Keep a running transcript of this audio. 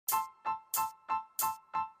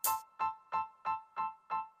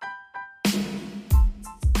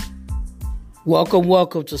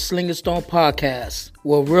Welcome to Sling and Stone Podcast,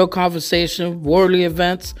 where real conversation, worldly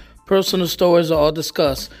events, personal stories are all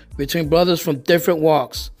discussed between brothers from different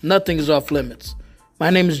walks. Nothing is off limits.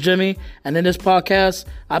 My name is Jimmy, and in this podcast,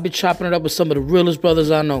 I'll be chopping it up with some of the realest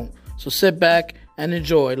brothers I know. So sit back and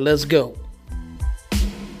enjoy. Let's go.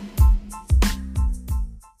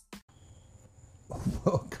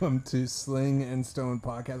 Welcome to Sling and Stone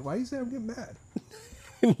Podcast. Why you say I'm getting mad?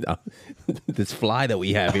 No, this fly that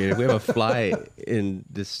we have here. We have a fly in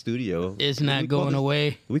this studio. It's not going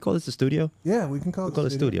away. Do we call this the studio? Yeah, we can call it the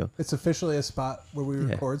studio. It's officially a spot where we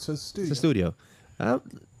record, so it's a studio. It's a studio.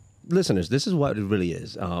 Listeners, this is what it really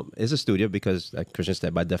is. It's a studio because, like Christian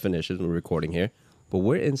said, by definition, we're recording here. But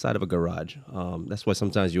we're inside of a garage. That's why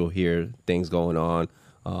sometimes you'll hear things going on.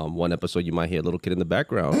 One episode, you might hear a little kid in the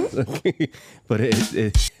background.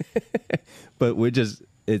 But we're just,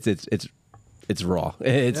 it's raw.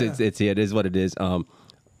 It is what it is.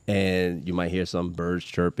 And you might hear some birds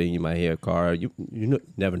chirping. You might hear a car. You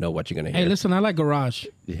never know what you're gonna hear. Hey, listen, I like garage.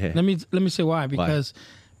 Yeah. Let me say why. Because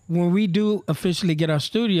when we do officially get our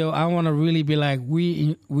studio, I want to really be like,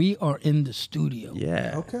 we are in the studio.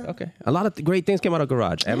 Yeah. Okay. A lot of great things came out of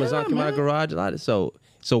garage. Amazon came out of garage. A lot of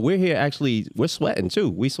so we're here. Actually, we're sweating too.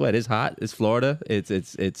 We sweat. It's hot. It's Florida.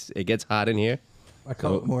 It gets hot in here. I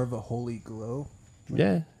call it more of a holy glow.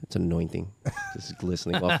 Yeah, it's anointing, just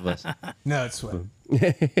glistening off of us. No, it's sweat.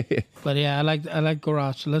 But yeah, I like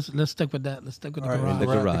garage. Let's stick with that. Let's stick with the garage.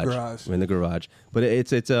 We're in the garage. But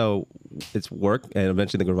it's work, and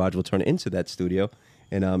eventually the garage will turn into that studio,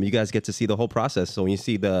 and you guys get to see the whole process. So when you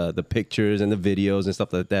see the pictures and the videos and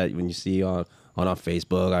stuff like that, when you see on our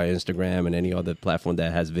Facebook, our Instagram, and any other platform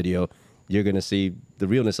that has video, you're gonna see the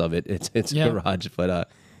realness of it. It's a garage, but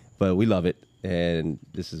we love it, and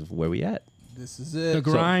this is where we at. This is it. The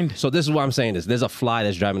grind. So this is what I'm saying. There's a fly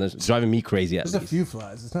that's driving me crazy. There's a few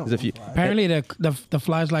flies. It's not one fly. Apparently, the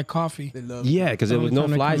flies like coffee. They love because there was no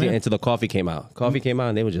flies in. until the coffee came out. Coffee came out,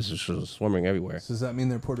 and they were just swarming everywhere. So does that mean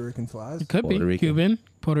they're Puerto Rican flies? It could be Rican. Cuban,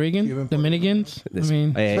 Puerto Rican, Dominicans.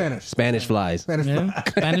 Spanish flies.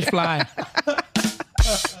 Spanish fly.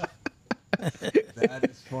 That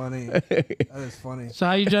is funny. That is funny. So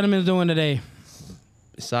how you gentlemen doing today?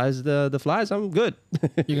 Besides the flies, I'm good.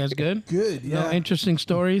 You guys good? Good, yeah. No interesting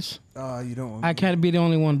stories? You don't want I can't be the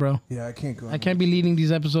only one, bro. Yeah, I can't go. I can't be leading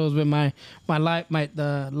these episodes with my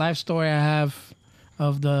the life story I have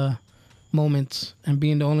of the moments and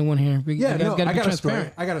being the only one here. Yeah, no, gotta I be got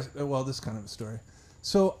transparent. a story. Well, this kind of a story.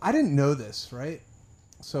 So I didn't know this, right?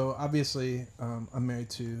 So obviously, I'm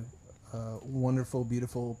married to a wonderful,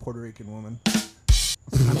 beautiful Puerto Rican woman.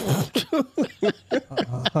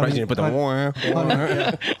 Honey,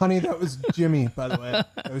 honey, that was Jimmy, by the way.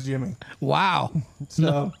 That was Jimmy. Wow.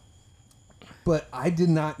 So, but I did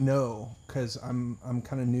not know because I'm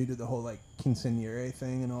kind of new to the whole like quinceañera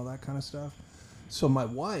thing and all that kind of stuff. So my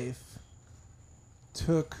wife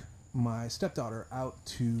took my stepdaughter out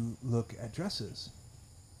to look at dresses,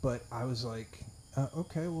 but I was like,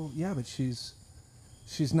 okay, well, yeah, but she's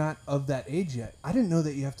not of that age yet. I didn't know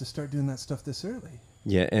that you have to start doing that stuff this early.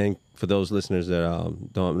 Yeah, and for those listeners that I'm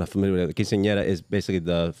not familiar with it, the quinceañera is basically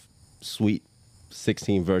the sweet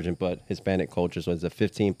 16 version, but Hispanic culture, so it's a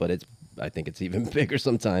 15, but I think it's even bigger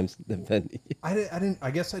sometimes.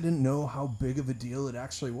 I guess I didn't know how big of a deal it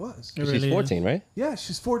actually was. It really she's 14, is. right? Yeah,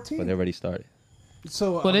 she's 14. But they already started.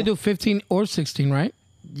 So, Well, they do 15 or 16, right?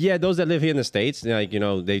 Yeah, those that live here in the States, like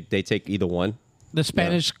they take either one. The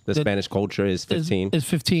Spanish The Spanish culture is 15. Is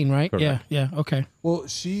 15, right? Correct. Yeah, okay. Well,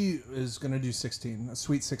 she is going to do 16. A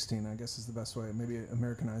sweet 16, I guess, is the best way. Maybe an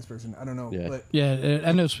Americanized version. I don't know. Yeah. But Yeah,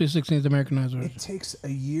 I know Sweet 16 is the Americanized version. it takes a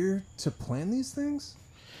year to plan these things?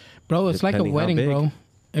 Bro, it's like a Depending how wedding, big. bro.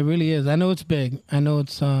 It really is. I know it's big. I know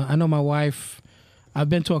it's. I know my wife.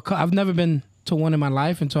 I've never been to one in my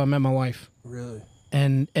life until I met my wife. Really?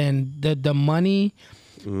 And the money,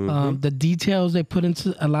 the details they put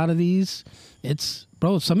into a lot of these. It's,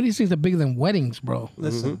 bro, some of these things are bigger than weddings, bro.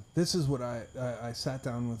 Listen, this is what I sat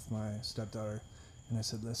down with my stepdaughter and I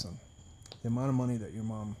said, listen, the amount of money that your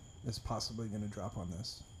mom is possibly going to drop on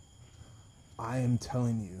this, I am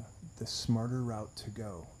telling you the smarter route to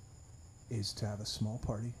go is to have a small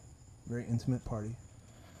party, very intimate party,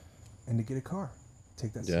 and to get a car.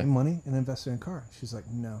 Take that same money and invest it in a car. She's like,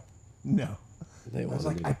 no. I was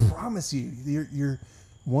like, I promise you, you're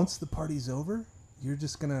once the party's over, you're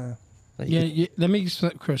just going to... Yeah,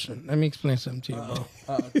 Christian, let me explain something to you,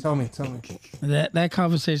 bro. Tell me. That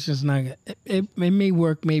conversation is not good. It may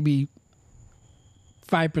work maybe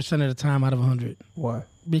 5% of the time out of 100. Why?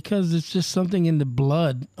 Because it's just something in the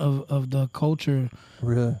blood of the culture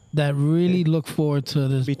Really? that really look forward to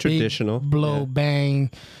this Be traditional. big blow,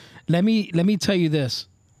 bang. Let me tell you this.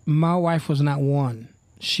 My wife was not one.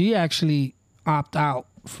 She actually opted out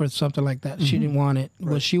for something like that. She didn't want it.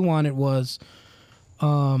 Right. What she wanted was,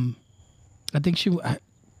 I think she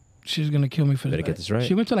was gonna kill me for this. Better get this right.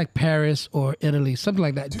 She went to like Paris or Italy, something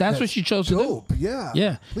like that. Dude, that's what she chose to do. Yeah.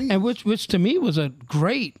 Yeah. Please. And which to me was a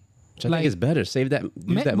great. Which I think is better. Save that,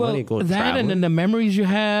 use that money, and go that traveling. and then the memories you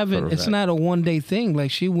have, and it's not a one day thing. Like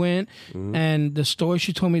she went, and the story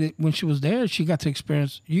she told me that when she was there, she got to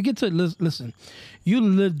experience. You get to listen. You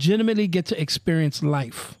legitimately get to experience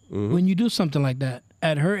life when you do something like that.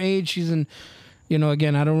 At her age, she's in.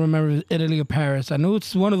 Again, I don't remember Italy or Paris. I know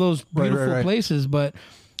it's one of those beautiful places, but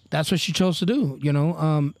that's what she chose to do.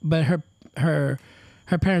 But her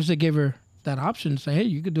parents, they gave her that option. Say, hey,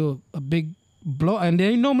 you could do a big blow, and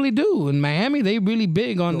they normally do in Miami. They really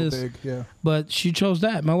big on this, big, yeah. But she chose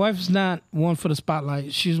that. My wife's not one for the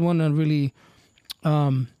spotlight. She's one that really,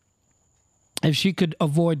 if she could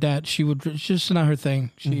avoid that, she would. It's just not her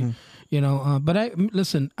thing. She, But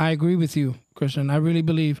I agree with you, Christian. I really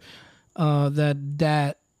believe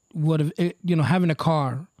that would have, having a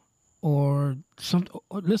car or something.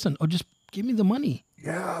 Or just give me the money.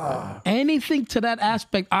 Yeah. Anything to that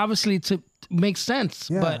aspect, obviously, to make sense,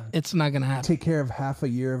 but it's not gonna happen. Take care of half a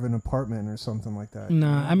year of an apartment or something like that. No,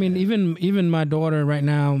 I mean even my daughter right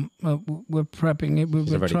now, we're prepping it.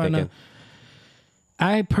 We're trying to.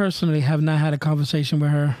 I personally have not had a conversation with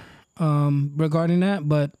her regarding that,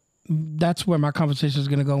 but that's where my conversation is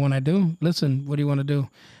gonna go when I do. Listen, what do you want to do?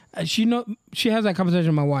 She has that conversation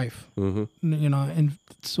with my wife. And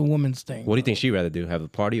it's a woman's thing. What do you think she'd rather do? Have a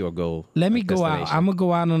party or go? Let me go out. I'm gonna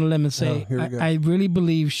go out on a limb and say I really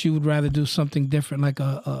believe she would rather do something different, like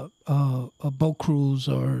a boat cruise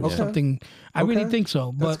or something. I really think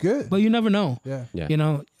so. But, that's good. But you never know.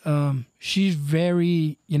 Yeah. She's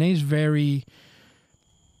very. Yene's very.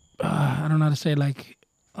 I don't know how to say. Like,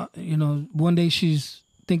 one day she's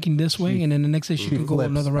thinking this way, and then the next day she can go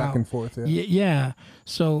another route. Back and forth. Yeah.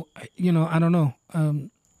 So I don't know.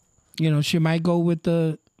 She might go with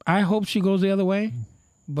the. I hope she goes the other way,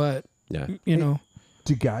 but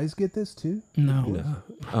do guys get this too? No.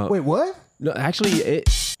 Wait, what? No, actually, it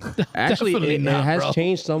has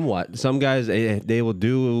changed somewhat. Some guys they will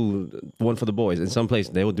do one for the boys. In some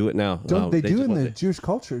places, they will do it now. Don't they do in the Jewish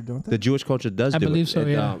culture? Don't they? The Jewish culture does. I do believe it. so.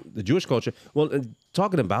 Yeah. The Jewish culture. Well,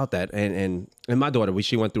 talking about that, and my daughter,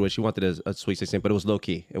 she went through it. She wanted a sweet 16, but it was low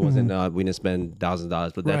key. It wasn't. We didn't spend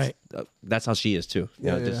 $1,000, but that's how she is too.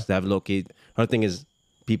 Just to have low key. Her thing is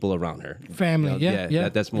people around her, family.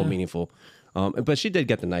 That's more meaningful. But she did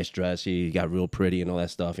get the nice dress. She got real pretty and all that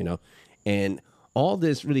stuff. And all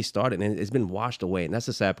this really started, and it's been washed away, and that's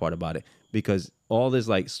the sad part about it, because all this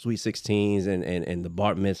like sweet 16s and the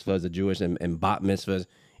bar mitzvahs, the Jewish and bat mitzvahs,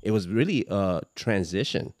 it was really a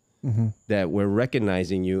transition that we're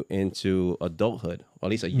recognizing you into adulthood, or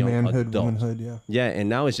at least a young manhood, adult. womanhood, yeah, and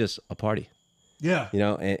now it's just a party. Yeah,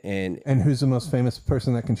 and who's the most famous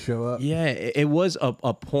person that can show up? Yeah, it was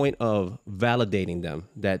a point of validating them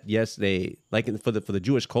that yes, they like for the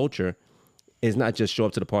Jewish culture, it's not just show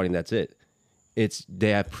up to the party and that's it. It's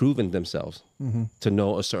they have proven themselves to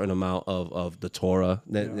know a certain amount of the Torah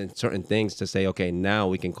and certain things to say, okay, now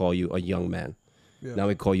we can call you a young man. Yeah. Now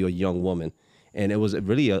we call you a young woman. And it was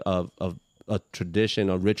really a tradition,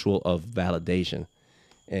 a ritual of validation.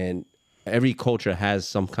 And every culture has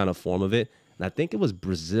some kind of form of it. And I think it was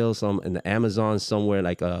Brazil, some in the Amazon somewhere,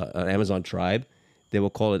 like an Amazon tribe. They will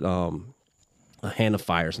call it a hand of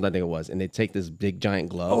fire, something I think it was, and they take this big giant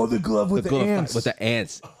glove. Oh, the glove with the ants. With the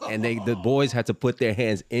ants, and the boys had to put their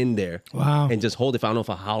hands in there, and just hold it for I don't know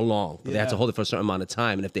for how long, but they had to hold it for a certain amount of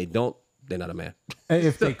time, and if they don't, they're not a man.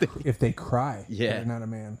 If they cry, they're not a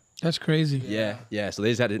man. That's crazy. Yeah. So they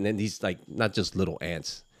just had it, and these like not just little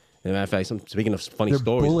ants. As a matter of fact, speaking of funny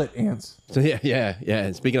stories, bullet ants. So yeah.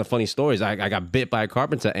 And speaking of funny stories, I got bit by a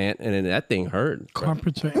carpenter ant, and then that thing hurt.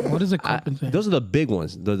 Carpenter ant? What is a carpenter ant? Those are the big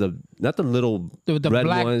ones. The not the little the red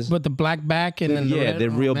black, ones, but the black back and then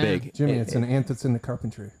they're real big. Jimmy, it's an ant that's in the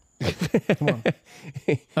carpentry. Come on.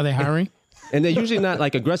 Are they hiring? And they're usually not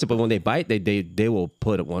like aggressive, but when they bite, they will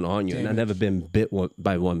put one on you. And I've never been bit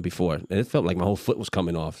by one before, and it felt like my whole foot was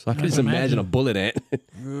coming off. So I can just imagine a bullet ant.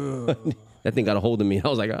 That thing got a hold of me. I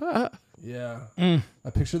was like, ah. Yeah. I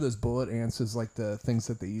picture those bullet ants as like the things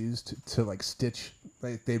that they used to like stitch.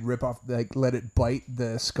 Like they'd rip off, like let it bite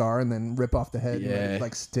the scar and then rip off the head and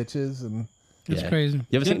like stitches. And it's crazy.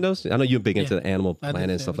 You ever seen those? I know you're big into the Animal Planet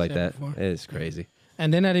and stuff like that. Before. It's crazy.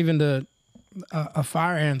 And they're not even a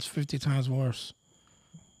fire ant's 50 times worse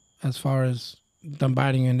as far as done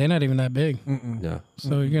biting you, and they're not even that big. Yeah.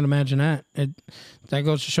 So you can imagine that. That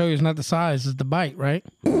goes to show you it's not the size, it's the bite, right?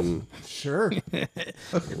 Sure.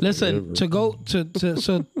 Listen,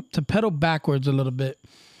 to pedal backwards a little bit.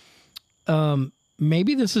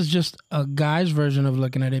 Maybe this is just a guy's version of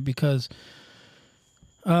looking at it because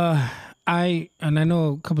I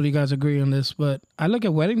know a couple of you guys agree on this, but I look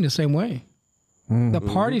at wedding the same way. The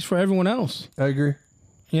party's for everyone else. I agree.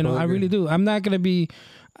 You know, I really do. I'm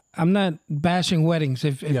not bashing weddings.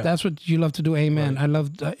 If that's what you love to do, amen. Right. I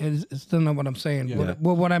love. It's still not what I'm saying. Yeah.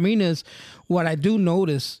 What I mean is, what I do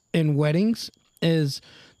notice in weddings is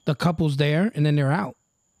the couple's there and then they're out.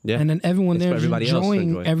 Yeah. And then everyone there is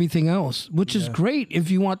enjoying everything else, which is great if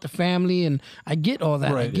you want the family. And I get all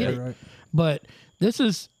that. Right. I get it. Right. But this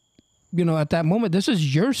is, you know, at that moment, this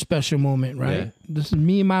is your special moment, right? Yeah. This is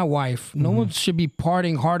me and my wife. No one should be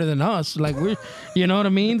partying harder than us. Like we're, you know what I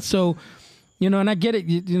mean? So, you know, and I get it.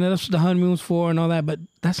 You know, that's what the honeymoon's for and all that. But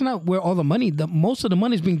that's not where all the money. Most of the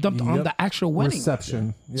money is being dumped on the actual wedding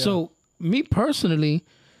reception. Yeah. So, me personally,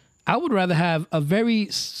 I would rather have a very,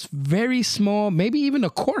 very small, maybe even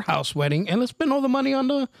a courthouse wedding, and let's spend all the money on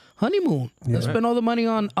the honeymoon. Yeah. Let's spend all the money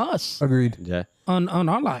on us. Agreed. Yeah. On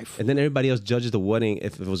our life. And then everybody else judges the wedding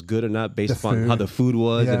if it was good or not based upon how the food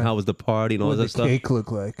was and how was the party and all that stuff. What the cake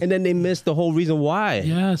look like. And then they missed the whole reason why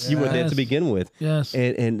you were there to begin with. Yes.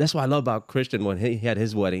 And that's what I love about Christian when he had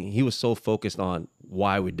his wedding. He was so focused on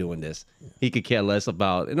why we're doing this. He could care less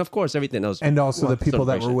about, and of course, everything else. And also the people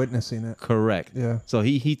that were witnessing it. Correct. Yeah. So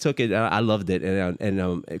he took it. I loved it.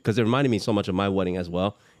 And because it reminded me so much of my wedding as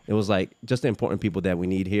well. It was like just the important people that we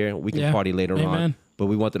need here. We can party later on. But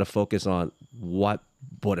we wanted to focus on what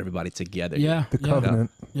brought everybody together. Yeah. The covenant.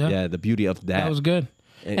 Yeah, the beauty of that. That was good.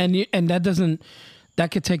 And that doesn't, that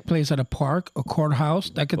could take place at a park, a courthouse.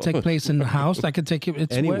 That could take place in the house. That could take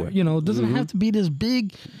it anywhere. You know, it doesn't have to be this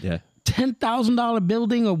big $10,000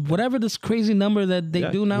 building or whatever this crazy number that they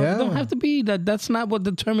do now. It don't have to be that. That's not what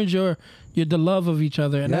determines the love of each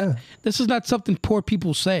other. And this is not something poor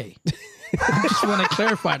people say. I just want to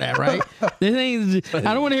clarify that, right? I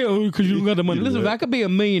don't want to hear, because you don't got the money. Listen, if I could be a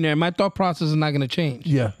millionaire, my thought process is not going to change.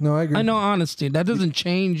 Yeah, no, I agree. I know honesty. That doesn't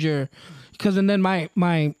change your, because and then my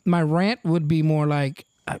rant would be more like,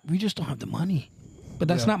 we just don't have the money. But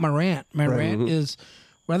that's not my rant. My rant is,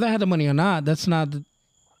 whether I had the money or not, that's not,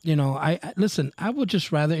 you know, listen, I would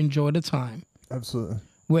just rather enjoy the time. Absolutely.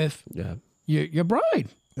 With your bride.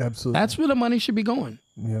 Absolutely. That's where the money should be going.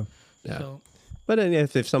 Yeah. So. But then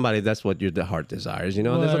if somebody, that's what the heart desires, you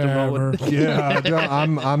know, there's nothing wrong with it. Yeah,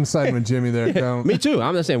 I'm siding with Jimmy there. Me too.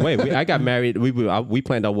 I'm the same way. I got married. We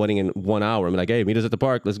planned our wedding in 1 hour. I'm like, hey, meet us at the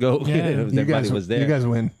park. Let's go. Yeah. Everybody was there. You guys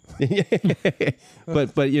win.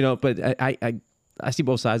 but you know, but I see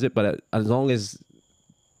both sides of it. But as long as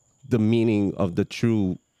the meaning of the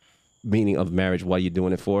true meaning of marriage, what you're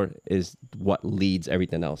doing it for, is what leads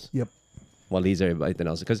everything else. Yep. What leads everything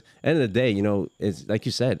else. Because at the end of the day, you know, it's like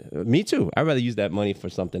you said, me too. I'd rather use that money for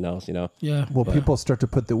something else, you know? Yeah. Well, people start to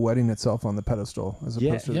put the wedding itself on the pedestal as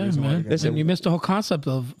opposed to the reason why. Listen, you missed the whole concept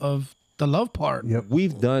of the love part. Yep.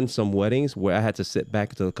 We've done some weddings where I had to sit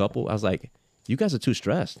back to the couple. I was like, you guys are too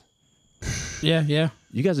stressed. Yeah.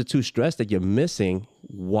 You guys are too stressed that you're missing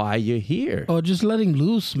why you're here. Or just letting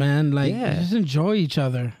loose, man. Like, just enjoy each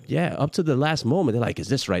other. Yeah, up to the last moment, they're like, is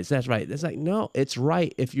this right? Is that right? It's like, no, it's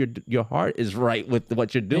right if your heart is right with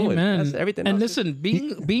what you're doing. That's everything and else. Listen,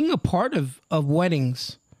 being a part of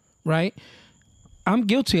weddings, right? I'm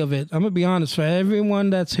guilty of it. I'm going to be honest. For everyone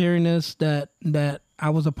that's hearing this, that I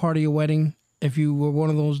was a part of your wedding, if you were one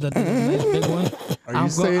of those that did a nice big one. Are you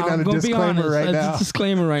saying on a disclaimer right now? A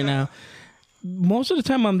disclaimer right now. Most of the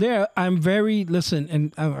time I'm there, I'm very,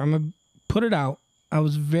 and I'm going to put it out. I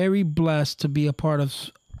was very blessed to be a part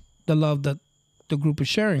of the love that the group is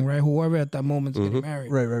sharing, right? Whoever at that moment's getting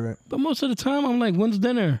married. Right. But most of the time I'm like, when's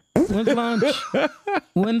dinner? When's lunch?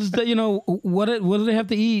 When's the, what do they have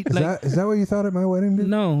to eat? Is that what you thought at my wedding, dude?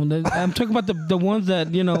 No, I'm talking about the ones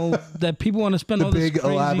that, that people want to spend all this big,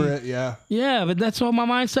 crazy, elaborate, Yeah, but that's what my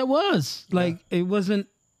mindset was. Like, it wasn't,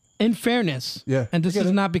 in fairness. Yeah. And this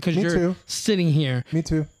is not because you're sitting here. Me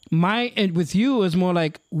too. And with you is more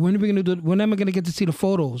like, when are we going to do it? When am I going to get to see the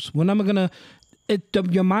photos? When am I going to,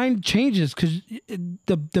 your mind changes because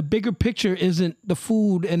the bigger picture isn't the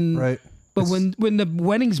food and, right. But when the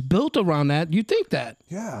wedding's built around that, you think that.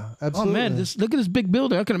 Yeah, absolutely. Oh man, look at this big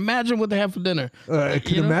building. I can imagine what they have for dinner. I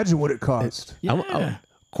can imagine what it cost.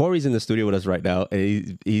 Corey's in the studio with us right now,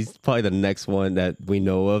 and he's probably the next one that we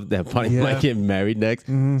know of that probably might get married next.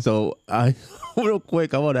 Mm-hmm. So, real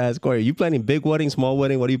quick, I want to ask Corey: are you planning big wedding, small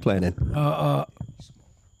wedding? What are you planning?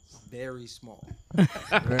 very small.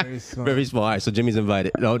 Very small. Very small. All right, so Jimmy's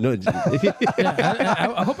invited. No.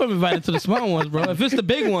 I hope I'm invited to the small ones, bro. If it's the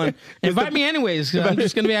big one, invite me anyways. 'Cause I'm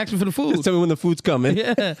just gonna be asking for the food. Just tell me when the food's coming.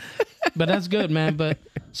 Yeah, but that's good, man. But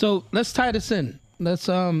so let's tie this in. Let's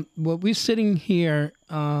what we're sitting here.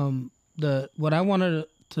 What I wanted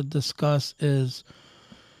to discuss is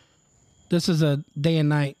this is a day and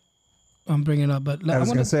night. I'm bringing up, but I was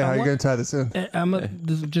going to say, how are you going to tie this in? I'm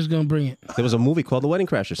just going to bring it. There was a movie called The Wedding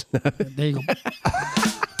Crashers. There you go.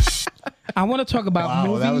 I want to talk about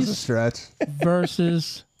movies that was a stretch.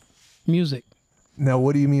 versus music. Now,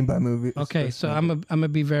 what do you mean by movie? Okay, so I'm gonna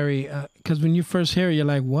be very because when you first hear it, you're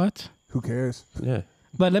like, what? Who cares? Yeah.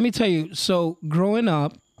 But let me tell you. So growing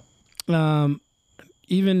up, and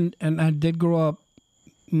I did grow up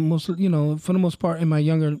mostly, for the most part, in my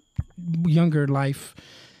younger life,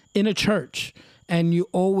 in a church, and you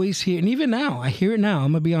always hear, and even now, I hear it now.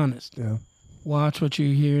 I'm gonna be honest. Yeah. Watch what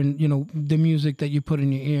you hear, and the music that you put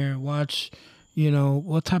in your ear. Watch,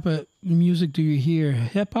 what type of music do you hear?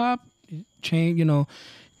 Hip hop, change.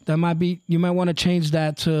 That might be. You might want to change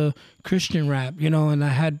that to Christian rap. And I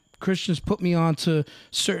had Christians put me on to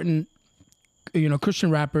certain,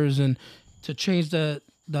 Christian rappers, and to change the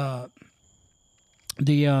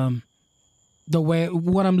way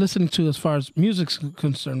what I'm listening to as far as music's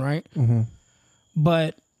concerned, right? Mm-hmm.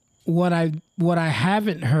 But what I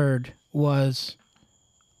haven't heard was,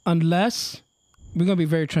 unless we're gonna be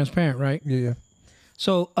very transparent, right? Yeah.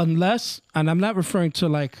 So unless, and I'm not referring to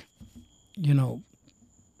like,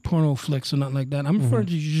 porno flicks or nothing like that. I'm referring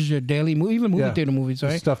to just your daily movie, even movie theater movies,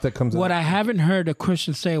 right? Stuff that comes What out. I haven't heard a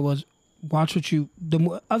Christian say was, watch what you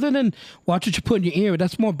other than watch what you put in your ear.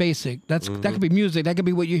 That's more basic. That could be music. That could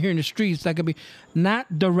be what you hear in the streets. That could be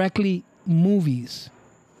not directly movies.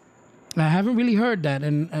 I haven't really heard that,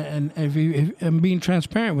 and if I'm being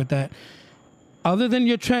transparent with that. Other than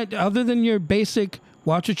your basic,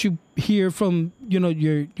 watch what you hear from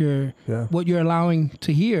your what you're allowing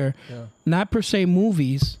to hear. Yeah. Not per se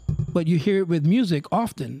movies, but you hear it with music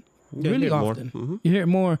often, Yeah, really you hear it more. often. Mhm. You hear it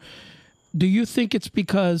more. Do you think it's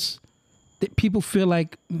because that people feel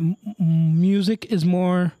like music is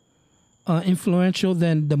more influential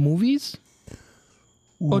than the movies?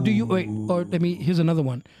 Or do you wait? Or here's another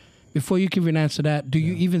one. Before you can even answer that, do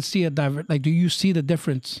you even see do you see the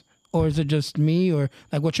difference, or is it just me, or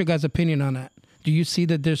like what's your guys' opinion on that? Do you see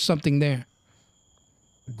that there's something there?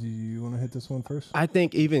 Do you want to hit this one first? I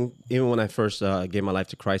think even when I first gave my life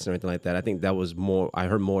to Christ and everything like that, I think that was more. I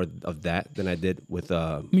heard more of that than I did with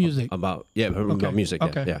music. About music.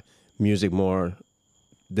 Okay. Yeah, music more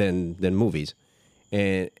than movies,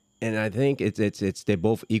 and I think it's they're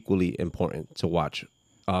both equally important to watch,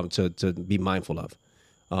 to be mindful of.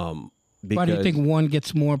 Why do you think one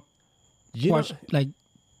gets more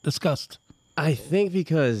discussed? I think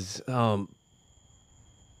because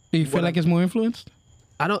Do you feel like it's more influenced?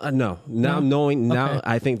 I don't know. Now Okay.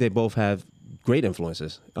 I think they both have great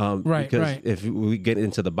influences. Right, Because right. if we get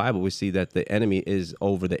into the Bible, we see that the enemy is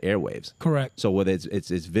over the airwaves. Correct. So whether it's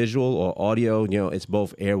visual or audio, it's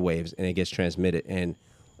both airwaves and it gets transmitted.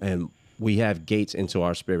 And we have gates into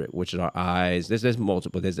our spirit, which is our eyes. There's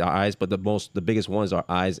multiple. There's our eyes, but the biggest ones are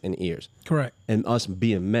eyes and ears. Correct. And us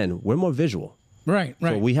being men, we're more visual. Right.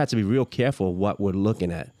 So we have to be real careful what we're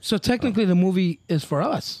looking at. So technically, the movie is for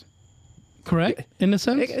us. Correct, in a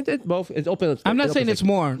sense. It both. It's open. I'm not saying it's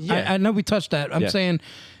more. Yeah. I know we touched that. I'm saying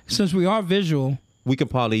since we are visual, we could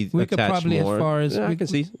probably we could attach probably, more. as far as I can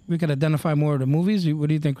see. we could identify more of the movies. What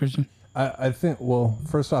do you think, Christian? I think. Well,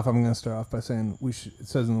 first off, I'm going to start off by saying it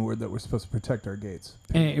says in the word that we're supposed to protect our gates.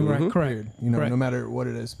 Right, correct. Period. Correct. No matter what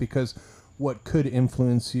it is, because what could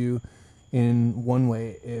influence you in one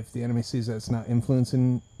way, if the enemy sees that it's not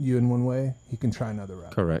influencing you in one way, he can try another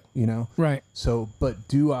route. Correct. Right. So, but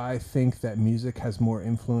do I think that music has more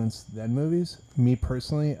influence than movies? Me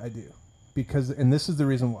personally, I do, and this is the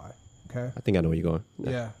reason why. Okay. I think I know where you're going.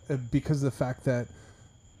 Yeah, because of the fact that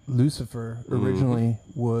Lucifer originally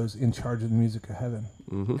was in charge of the music of heaven.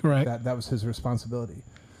 Mm-hmm. Correct. That was his responsibility.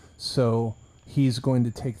 So he's going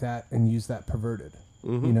to take that and use that perverted.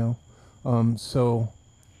 Mm-hmm. So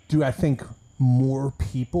do I think more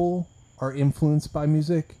people are influenced by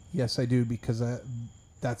music? Yes, I do, because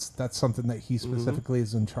that's something that he specifically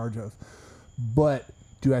is in charge of. But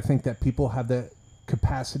do I think that people have the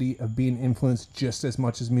capacity of being influenced just as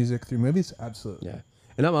much as music through movies? Absolutely. Yeah.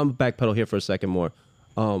 And I'm backpedal here for a second more.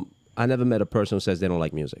 I never met a person who says they don't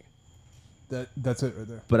like music. That's it right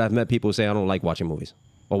there. But I've met people who say I don't like watching movies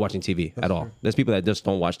or watching TV at all. true. There's people that just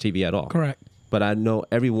don't watch TV at all. Correct. But I know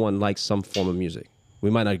everyone likes some form of music. We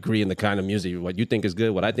might not agree in the kind of music, what you think is good,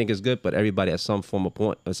 what I think is good, but everybody at some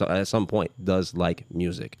point does like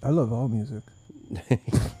music. I love all music.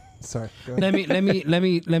 Sorry. Go ahead.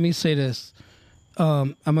 Let me say this.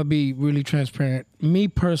 I'm gonna be really transparent. Me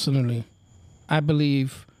personally, I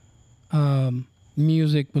believe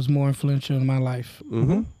music was more influential in my life.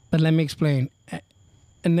 Mm-hmm. But let me explain.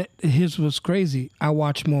 And here's what's crazy. I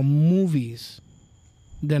watch more movies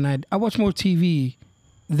than I watch more TV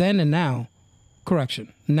then and now.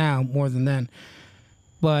 Correction. Now more than then.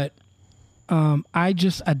 But I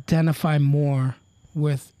just identify more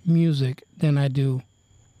with music than I do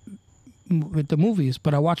with the movies.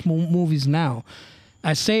 But I watch more movies now.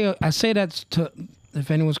 I say that to, if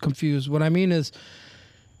anyone's confused. What I mean is,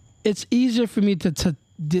 it's easier for me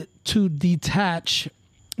to detach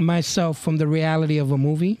myself from the reality of a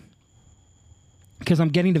movie because I'm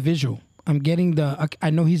getting the visual. I'm getting I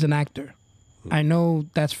know he's an actor. I know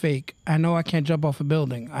that's fake. I know I can't jump off a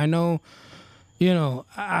building. I know,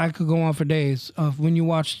 I could go on for days of when you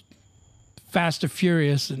watch Fast and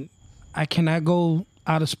Furious, and I cannot go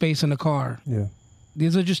out of space in a car. Yeah.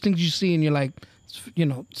 These are just things you see and you're like,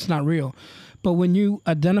 it's not real. But when you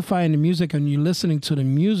identify in the music and you're listening to the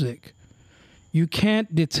music, you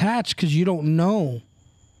can't detach because you don't know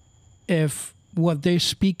if what they're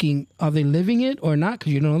speaking, are they living it or not?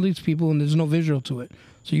 Because you don't know these people and there's no visual to it.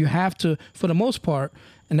 So you have to, for the most part,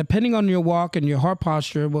 and depending on your walk and your heart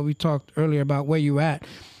posture, what we talked earlier about where you're at,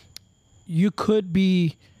 you could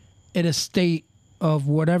be in a state of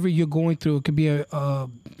whatever you're going through. It could be a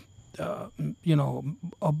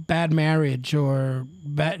bad marriage or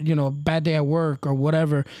bad day at work or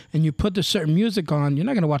whatever, and you put the certain music on. You're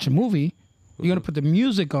not going to watch a movie. You're going to put the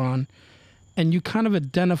music on, and you kind of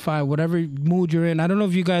identify whatever mood you're in. I don't know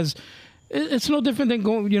if you guys, it's no different than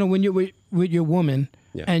going, when you're with your woman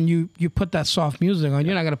and you put that soft music on.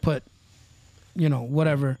 You're not going to put,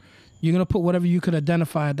 whatever. You're going to put whatever you could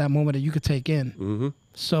identify at that moment that you could take in. Mm-hmm.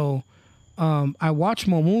 So I watch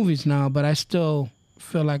more movies now, but I still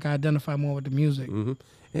feel like I identify more with the music. Mm-hmm.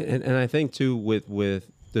 And I think, too,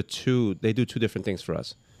 with the two, they do two different things for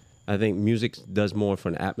us. I think music does more for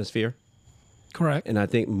an atmosphere. Correct. And I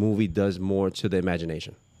think movie does more to the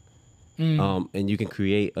imagination. And you can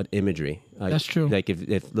create an imagery. That's true. Like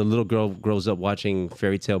if the little girl grows up watching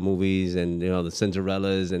fairy tale movies and the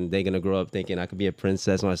Cinderellas, and they're gonna grow up thinking I could be a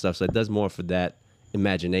princess and all that stuff. So it does more for that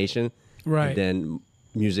imagination. Right. And then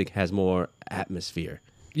music has more atmosphere.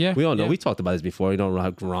 Yeah. We all know. Yeah. We talked about this before.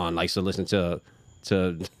 Ron likes to listen to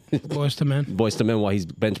Boys to Men. Boys to Men while he's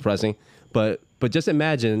bench pressing. But just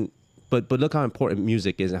imagine. But look how important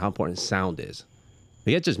music is and how important sound is.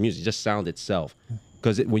 Forget just music, just sound itself.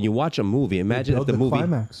 Because when you watch a movie, imagine if the movie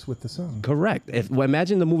climax with the sound. Correct.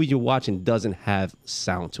 Imagine the movie you're watching doesn't have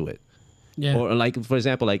sound to it. Yeah. Or like, for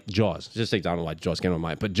example, like Jaws. Just take down like Jaws came to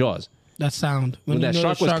mind, but Jaws. That sound When that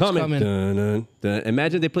shark was coming, coming. dun, dun,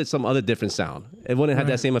 imagine they put some other different sound. It wouldn't have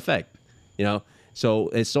that same effect. So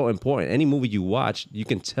it's so important. Any movie you watch, you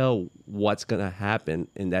can tell what's gonna happen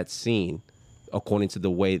in that scene according to the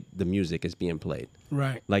way the music is being played.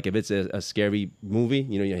 Right. Like if it's a scary movie,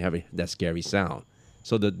 you have that scary sound.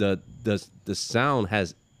 So the sound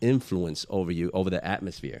has influence over you, over the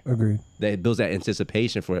atmosphere. Agreed. That builds that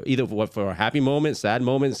anticipation for either for a happy moment, sad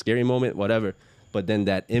moment, scary moment, whatever. But then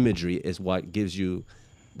that imagery is what gives you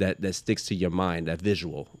that sticks to your mind, that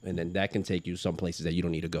visual, and then that can take you some places that you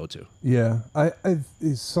don't need to go to. Yeah,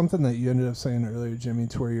 it's something that you ended up saying earlier, Jimmy,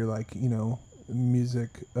 to where you're like, music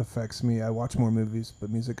affects me. I watch more movies, but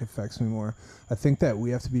music affects me more. I think that we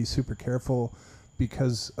have to be super careful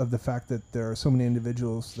because of the fact that there are so many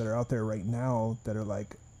individuals that are out there right now that are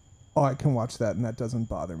like, oh, I can watch that and that doesn't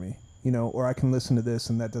bother me, or I can listen to this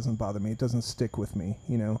and that doesn't bother me. It doesn't stick with me,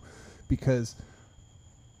 because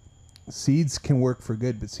seeds can work for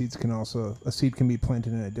good, but a seed can be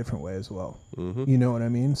planted in a different way as well. Mm-hmm. You know what I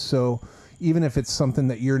mean? So even if it's something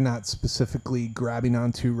that you're not specifically grabbing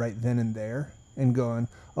onto right then and there and going,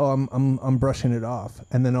 oh, I'm brushing it off,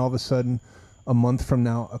 and then all of a sudden, a month from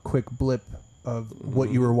now, a quick blip of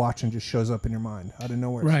what you were watching just shows up in your mind out of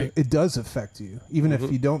nowhere. Right. So it does affect you, even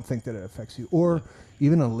if you don't think that it affects you, or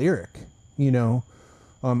even a lyric. I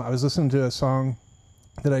was listening to a song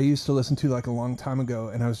that I used to listen to like a long time ago,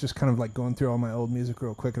 and I was just kind of like going through all my old music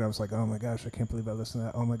real quick, and I was like, oh my gosh, I can't believe I listened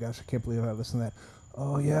to that. Oh my gosh, I can't believe I listened to that.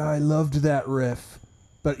 Oh yeah, I loved that riff.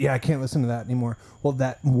 But yeah, I can't listen to that anymore. Well,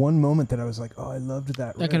 that one moment that I was like, oh, I loved that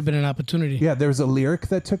riff. That could have been an opportunity. Yeah, there was a lyric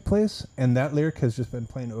that took place, and that lyric has just been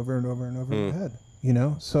playing over and over and over in my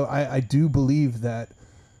head. So I do believe that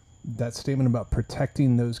statement about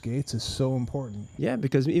protecting those gates is so important. Yeah,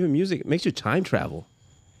 because even music makes you time travel.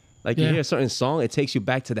 Like you hear a certain song, it takes you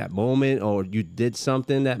back to that moment, or you did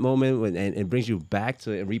something in that moment, and it brings you back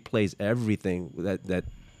to it and replays everything that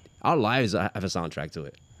our lives have a soundtrack to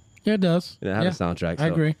it. Yeah, it does. It have a soundtrack. I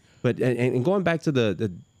agree. But and going back to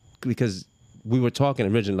the because we were talking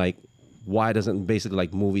originally, like why doesn't basically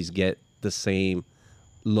like movies get the same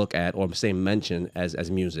look at or same mention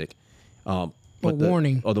as music? But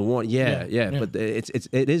warning. Or the warning. Yeah. But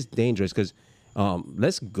it is dangerous because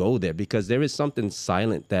let's go there because there is something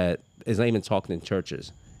silent that is not even talking in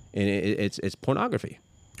churches, and it's pornography.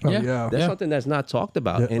 Oh, yeah. That's something that's not talked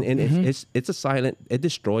about, and it's a silent. It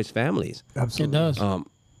destroys families. Absolutely. It does.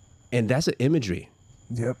 And that's an imagery.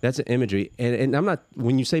 Yep. That's an imagery, and I'm not.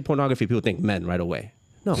 When you say pornography, people think men right away.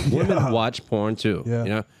 No, women watch porn too. Yeah. You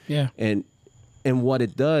know. Yeah. And what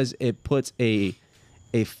it does, it puts a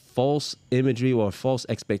false imagery or a false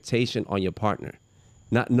expectation on your partner,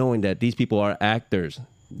 not knowing that these people are actors.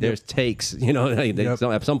 There's takes, you know.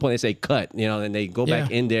 At some point they say cut, you know, and they go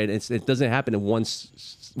back in there, and it doesn't happen in one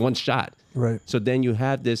shot. Right. So then you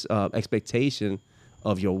have this expectation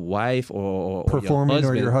of your wife or performing, your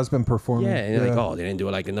husband. or your husband performing. Yeah, and you're like, oh, they didn't do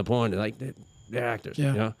it like in the porn. They're like they're actors. Yeah.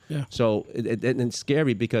 You know? Yeah. So it's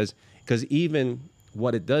scary because even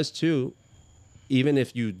what it does too, even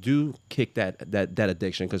if you do kick that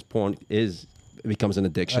addiction, because porn becomes an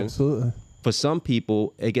addiction. Absolutely. For some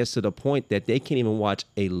people, it gets to the point that they can't even watch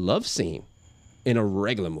a love scene in a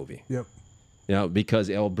regular movie. Yep. You know, because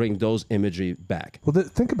it'll bring those imagery back. Well,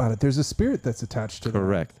 think about it. There's a spirit that's attached to that.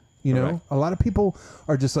 Correct. You know, Correct. a lot of people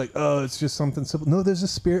are just like, oh, it's just something simple. No, there's a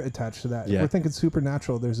spirit attached to that. Yeah. We're thinking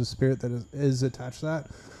supernatural. There's a spirit that is attached to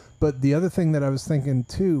that. But the other thing that I was thinking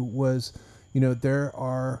too was, you know, there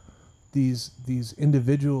are these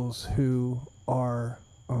individuals who are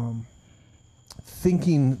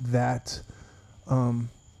thinking that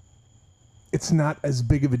it's not as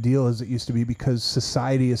big of a deal as it used to be because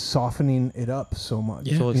society is softening it up so much.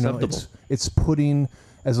 Yeah. So You know, acceptable. it's putting,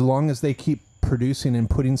 as long as they keep producing and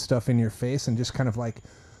putting stuff in your face and just kind of like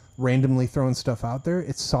randomly throwing stuff out there,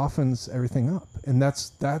 it softens everything up. And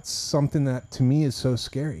that's something that to me is so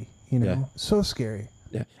scary, you know, Yeah. so scary.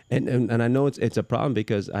 Yeah, and I know it's a problem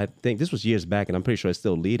because I think this was years back, and I'm pretty sure it's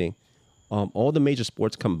still leading. All the major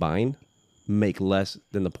sports combined make less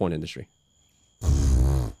than the porn industry.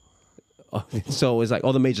 So it's like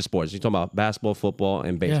all the major sports. You're talking about basketball, football,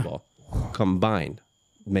 and baseball combined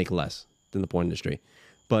make less than the porn industry.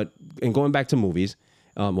 But and going back to movies,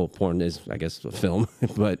 well, porn is, I guess, a film,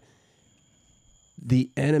 but the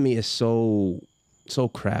enemy is so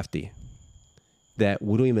crafty that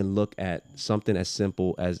we don't even look at something as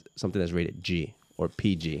simple as something that's rated G or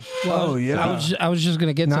PG. Well, yeah. I was just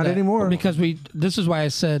gonna get to Not that anymore. because this is why I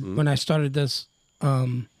said when I started this,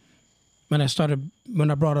 when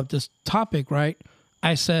I brought up this topic, right?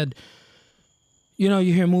 I said, you know,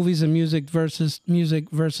 you hear movies and music versus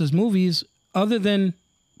movies. Other than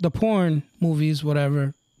the porn movies,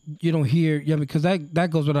 whatever, you don't hear, because that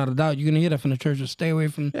goes without a doubt. You're gonna hear that from the church. Stay away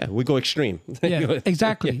from. Yeah, we go extreme. Yeah,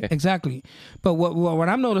 exactly. But what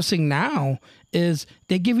I'm noticing now is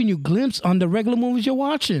they're giving you glimpse on the regular movies you're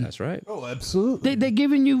watching. That's right. Oh, absolutely. They're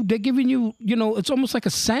giving you, you know, it's almost like a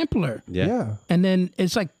sampler. Yeah. And then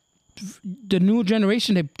it's like the new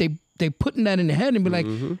generation, they putting that in the head and be like,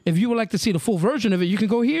 if you would like to see the full version of it, you can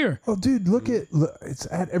go here. Oh, dude, look, it's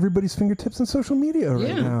at everybody's fingertips on social media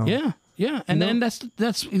right now. Yeah. And then that's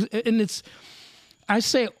and it's, I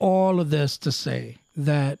say all of this to say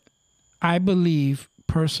that I believe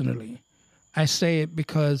personally, I say it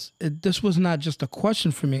because this was not just a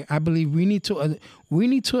question for me. I believe we need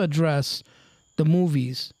to address the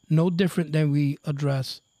movies no different than we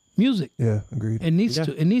address music. Yeah, agreed. It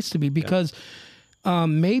needs to be because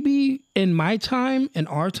maybe in my time, in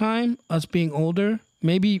our time, us being older,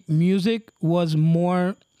 maybe music was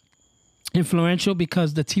more influential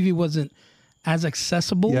because the TV wasn't as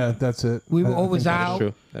accessible. Yeah, that's it. We were I always think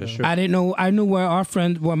out. That is true. I didn't know. I knew where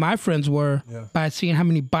my friends were by seeing how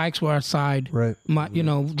many bikes were outside. Right. You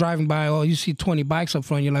know, driving by. Oh, you see 20 bikes up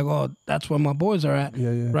front. You're like, oh, that's where my boys are at.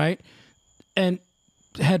 Yeah. Right. And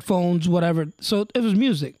headphones, whatever. So it was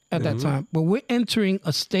music at that time. But we're entering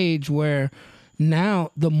a stage where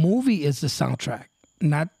now the movie is the soundtrack,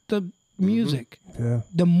 not the music. Yeah.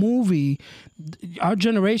 The movie, our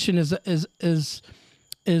generation is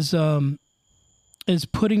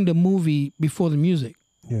putting the movie before the music.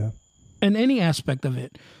 Yeah. In any aspect of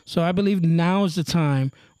it. So I believe now is the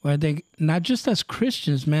time where they, not just as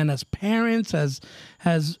Christians, man, as parents, as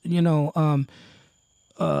you know,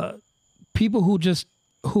 people who just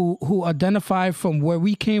who identify from where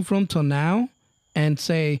we came from till now and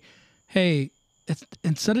say, hey, it's,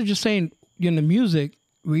 instead of just saying, you know, music,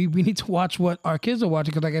 we need to watch what our kids are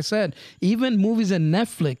watching. Because like I said, even movies in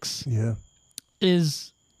Netflix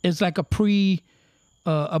is like a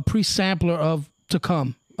pre-sampler of to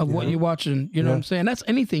come of what you're watching. You know what I'm saying? That's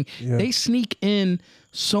anything. They sneak in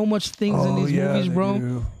so much things in these movies,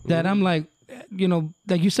 bro, that I'm like, you know,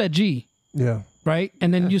 like you said, G. Yeah. Right?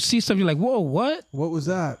 And then you see something, you're like, whoa, what? What was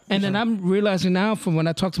that? And then I'm realizing now from when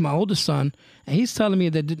I talk to my oldest son, and he's telling me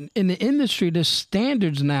that in the industry, there's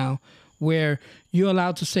standards now where you're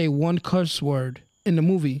allowed to say one curse word in the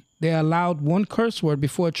movie. They allowed one curse word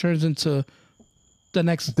before it turns into the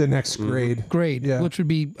next grade, which would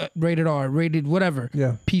be rated R, rated whatever,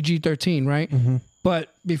 PG-13, right? But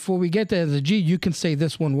before we get there as a G, you can say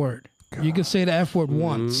this one word. God. You can say the F word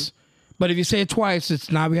once. But if you say it twice,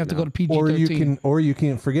 it's now we have to go to PG-13. Or you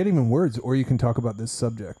can forget even words, or you can talk about this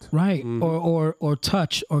subject, right? Or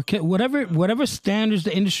touch, or whatever standards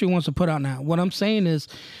the industry wants to put out now. What I'm saying is,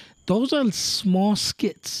 those are small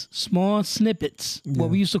skits, small snippets.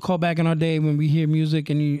 What we used to call back in our day when we hear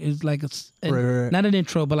music and it's like not an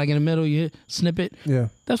intro, but like in the middle you hear snippet. Yeah,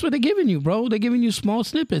 that's what they're giving you, bro. They're giving you small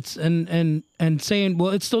snippets and saying,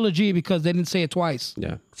 well, it's still a G because they didn't say it twice.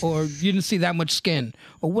 Yeah, or you didn't see that much skin,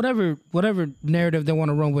 or whatever narrative they want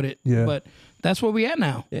to run with it. Yeah, but that's where we at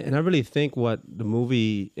now. Yeah, and I really think what the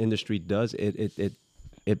movie industry does, it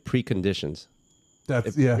preconditions.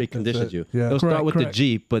 Preconditions you. Yeah. They'll start with the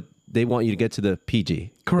G, but they want you to get to the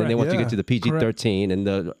PG. Correct. Then they want you to get to the PG-13 and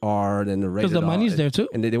the R and the rated R. Because the money's there too.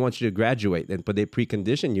 And they want you to graduate, but they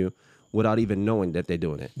precondition you without even knowing that they're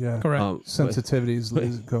doing it. Yeah, correct.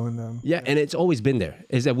 Sensitivities going down. Yeah, and it's always been there.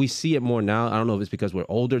 Is that we see it more now. I don't know if it's because we're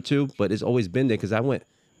older too, but it's always been there. Because I went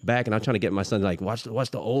back and I'm trying to get my son like watch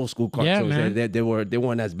the old school cartoons. Yeah, man. They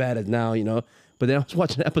weren't as bad as now, you know. But then I was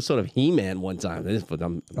watching an episode of He-Man one time. That's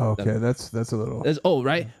a little. That's old,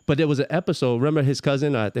 right? But there was an episode. Remember his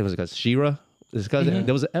cousin? I think it was Shira. His cousin. Mm-hmm.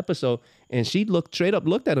 There was an episode, and she straight up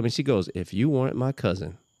looked at him, and she goes, "If you weren't my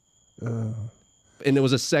cousin," and there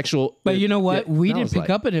was a sexual. But you know what? We didn't pick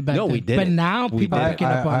up on it back then. No, we didn't. But now people are picking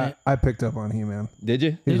up on it. I picked up on He-Man. Did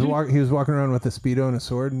you? He was walking around with a Speedo and a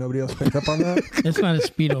sword. Nobody else picked up on that. It's not a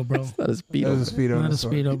Speedo, bro. It's not a Speedo. It was a Speedo. Not a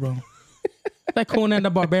Speedo, bro. Like Conan the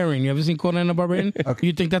Barbarian. You ever seen Conan the Barbarian? Okay.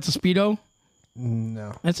 You think that's a Speedo?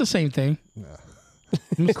 No. It's the same thing. No.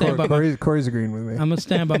 Corey's agreeing with me. I'm going to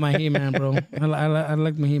stand by my He-Man, bro. I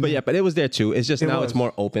like my He-Man. But yeah, but it was there too. It's just now it's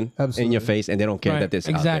more open in your face, and they don't care that this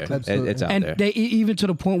out there. It's out there. And they even to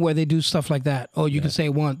the point where they do stuff like that. Oh, you can say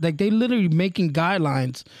one. Like they literally making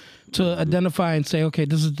guidelines to identify and say, okay,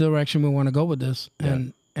 this is the direction we want to go with this.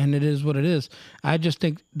 And it is what it is. I just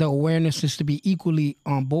think the awareness is to be equally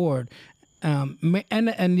on board.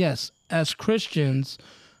 And yes, as Christians,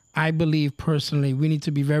 I believe personally we need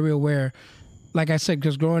to be very aware. Like I said,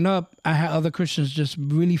 because growing up, I had other Christians just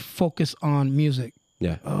really focus on music.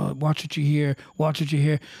 Yeah. Watch what you hear. Watch what you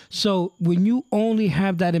hear. So when you only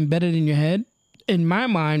have that embedded in your head, in my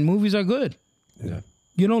mind, movies are good. Yeah.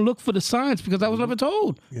 You don't look for the signs because I was never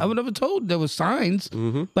told. Yeah. I was never told there was signs.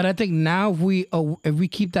 Mm-hmm. But I think now if we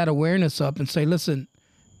keep that awareness up and say, listen,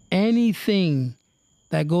 anything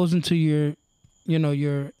that goes into your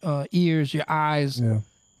ears, your eyes,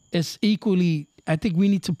 it's equally. I think we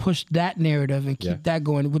need to push that narrative and keep that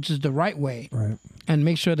going, which is the right way, right? And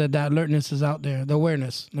make sure that alertness is out there, the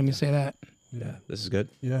awareness. Let me say that. Yeah, this is good.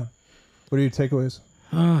 Yeah. What are your takeaways?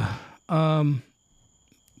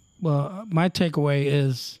 Well, my takeaway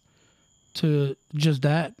is to just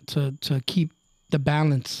to keep the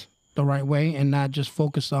balance the right way and not just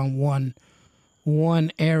focus on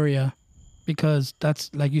one area. Because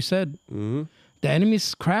that's, like you said, the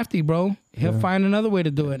enemy's crafty, bro. He'll find another way to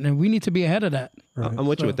do it, and we need to be ahead of that. Right. I'm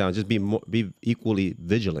with you with that. Just be equally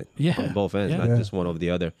vigilant on both ends, not just one over the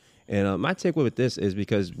other. And my takeaway with this is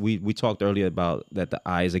because we talked earlier about that the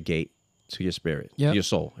eye is a gate to your spirit, to your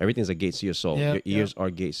soul. Everything's a gate to your soul. Your ears are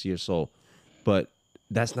gates to your soul. But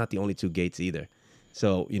that's not the only two gates either.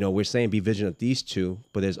 So, we're saying be vigilant of these two,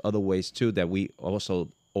 but there's other ways too that we also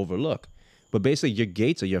overlook. But basically, your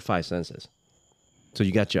gates are your five senses. So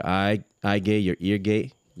you got your eye gate, your ear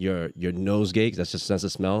gate, your nose gate, that's just sense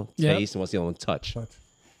of smell, taste, and what's the other one? Touch.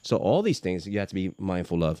 So all these things you have to be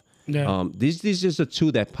mindful of. Yeah. These just are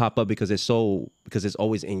two that pop up because it's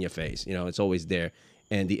always in your face. It's always there,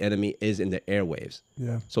 and the enemy is in the airwaves.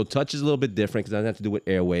 Yeah. So touch is a little bit different because it doesn't have to do with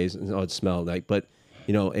airwaves and smell but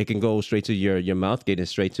it can go straight to your mouth gate and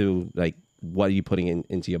straight to like what are you putting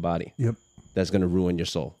into your body. Yep. That's going to ruin your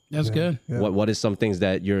soul. That's good. Yeah. What is some things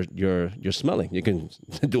that you're smelling? You can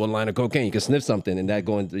do a line of cocaine. You can sniff something, and that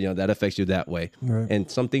that affects you that way. Right.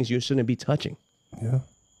 And some things you shouldn't be touching. Yeah.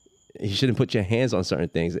 You shouldn't put your hands on certain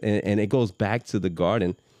things, and it goes back to the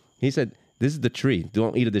garden. He said this is the tree.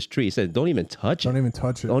 Don't eat of this tree. He said, don't even touch it. Don't even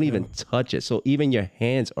touch it. Don't even touch it. So even your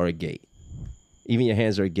hands are a gate. Even your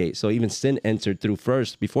hands are a gate. So even sin entered through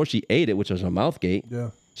first before she ate it, which was her mouth gate. Yeah.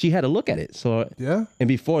 She had to look at it. So Yeah. And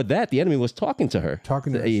before that, the enemy was talking to her.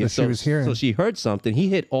 Talking to her. So she was hearing. So she heard something. He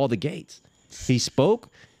hit all the gates. He spoke.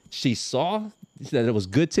 She saw that it was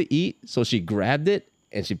good to eat. So she grabbed it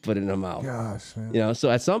and she put it in her mouth. Gosh, man. You know, so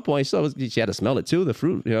at some point, she had to smell it too. The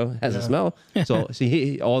fruit, has a smell. So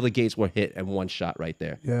all the gates were hit in one shot right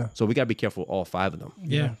there. Yeah. So we got to be careful with all 5 of them.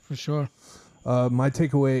 Yeah, for sure. My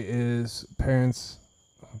takeaway is parents,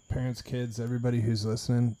 kids, everybody who's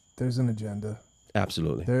listening, there's an agenda.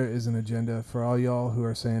 Absolutely. There is an agenda. For all y'all who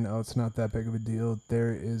are saying, oh, it's not that big of a deal,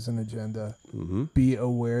 there is an agenda. Mm-hmm. Be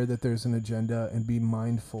aware that there's an agenda and be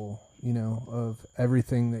mindful, of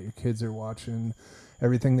everything that your kids are watching,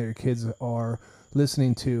 everything that your kids are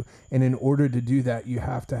listening to. And in order to do that, you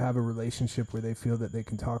have to have a relationship where they feel that they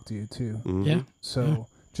can talk to you too. Mm-hmm. Yeah. So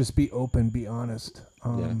just be open, be honest,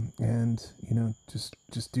 and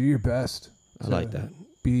just do your best. I like that.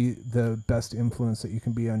 Be the best influence that you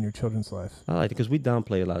can be on your children's life. I like it because we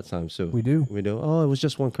downplay a lot of times too. We do. Oh, it was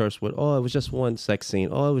just one curse word. Oh, it was just one sex scene.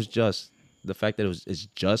 Oh, it was just the fact that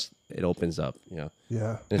it opens up. Yeah.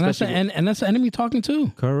 And that's the enemy talking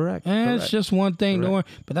too. Correct. It's just one thing,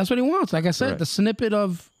 but that's what he wants. Like I said, Correct. the snippet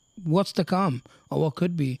of what's to come or what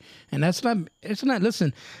could be, and it's not.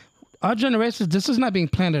 Listen, our generation, this is not being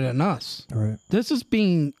planted on us. Right. This is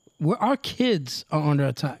being where our kids are under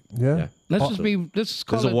attack. Yeah. Let's call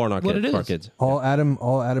There's a war on it what it is. our kids. All Adam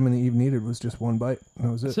and Eve needed was just one bite. That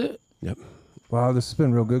was it. That's it. Yep. Wow, this has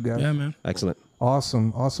been real good, guys. Yeah, man. Excellent.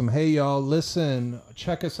 Awesome. Hey, y'all, listen,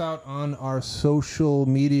 check us out on our social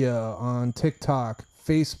media on TikTok,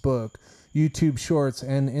 Facebook, YouTube Shorts,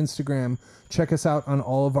 and Instagram. Check us out on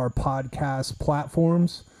all of our podcast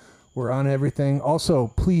platforms. We're on everything.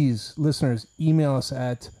 Also, please, listeners, email us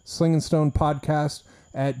at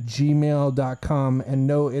slingandstonepodcast@gmail.com. And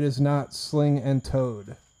no, it is not Sling and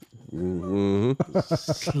Toad. Mm-hmm.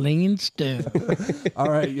 Sling and stone. All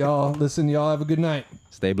right, y'all. Listen, y'all have a good night.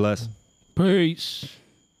 Stay blessed. Peace.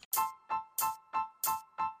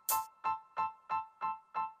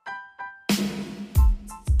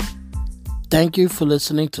 Thank you for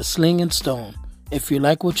listening to Sling and Stone. If you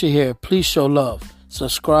like what you hear, please show love.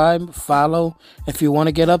 Subscribe, follow. If you want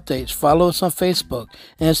to get updates, follow us on Facebook,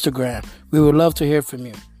 Instagram. We would love to hear from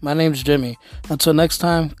you. My name's Jimmy. Until next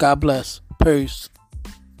time, God bless. Peace.